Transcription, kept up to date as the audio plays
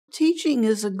teaching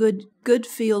is a good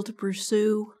field to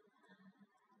pursue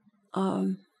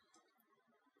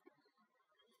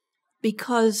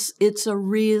because it's a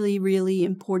really, really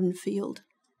important field.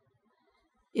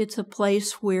 It's a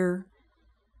place where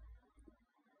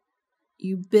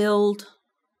you build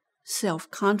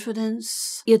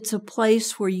self-confidence. It's a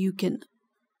place where you can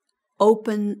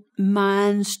open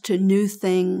minds to new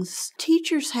things.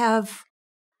 Teachers have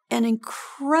an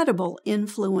incredible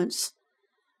influence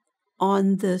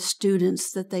on the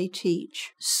students that they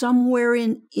teach. Somewhere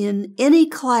in any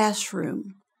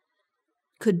classroom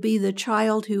could be the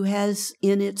child who has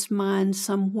in its mind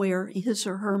somewhere, his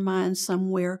or her mind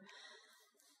somewhere,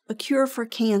 a cure for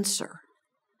cancer,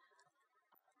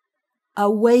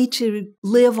 a way to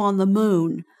live on the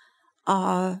moon,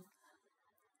 a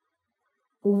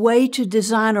way to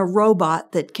design a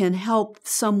robot that can help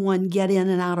someone get in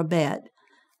and out of bed.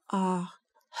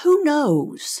 Who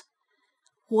knows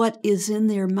what is in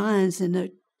their minds?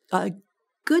 And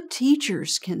good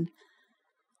teachers can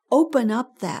open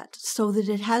up that so that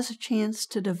it has a chance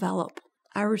to develop.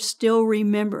 I still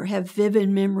have vivid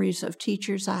memories of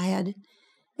teachers I had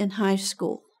in high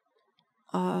school.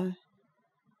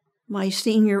 My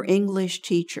senior English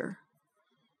teacher,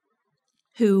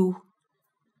 who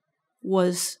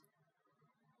was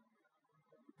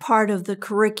part of the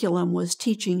curriculum, was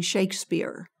teaching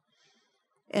Shakespeare.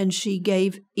 And she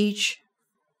gave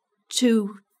two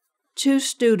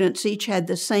students, each had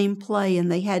the same play, and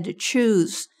they had to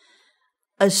choose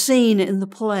a scene in the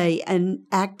play and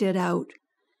act it out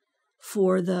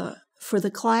for the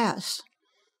class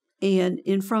and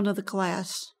in front of the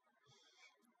class.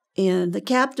 And the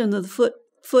captain of the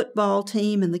football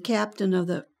team and the captain of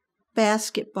the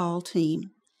basketball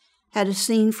team had a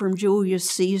scene from Julius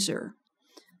Caesar,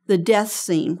 the death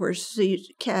scene where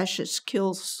Cassius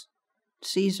kills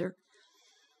Caesar.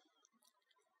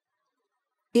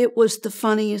 It was the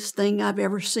funniest thing I've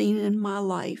ever seen in my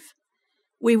life.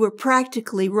 We were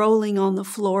practically rolling on the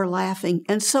floor laughing,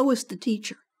 and so was the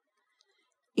teacher.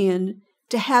 And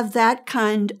to have that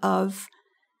kind of,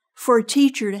 for a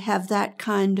teacher to have that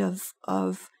kind of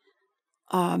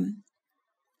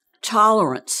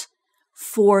tolerance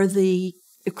for the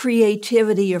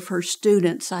creativity of her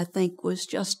students, I think was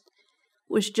just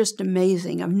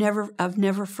amazing. I've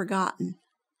never forgotten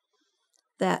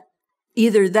that,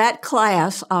 either that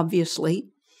class, obviously,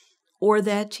 or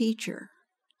that teacher.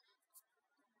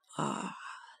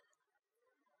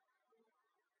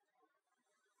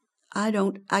 I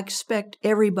expect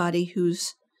everybody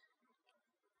who's,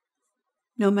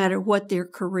 no matter what their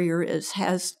career is,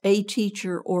 has a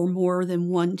teacher or more than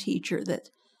one teacher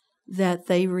that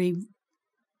they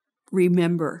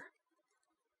remember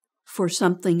for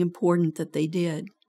something important that they did.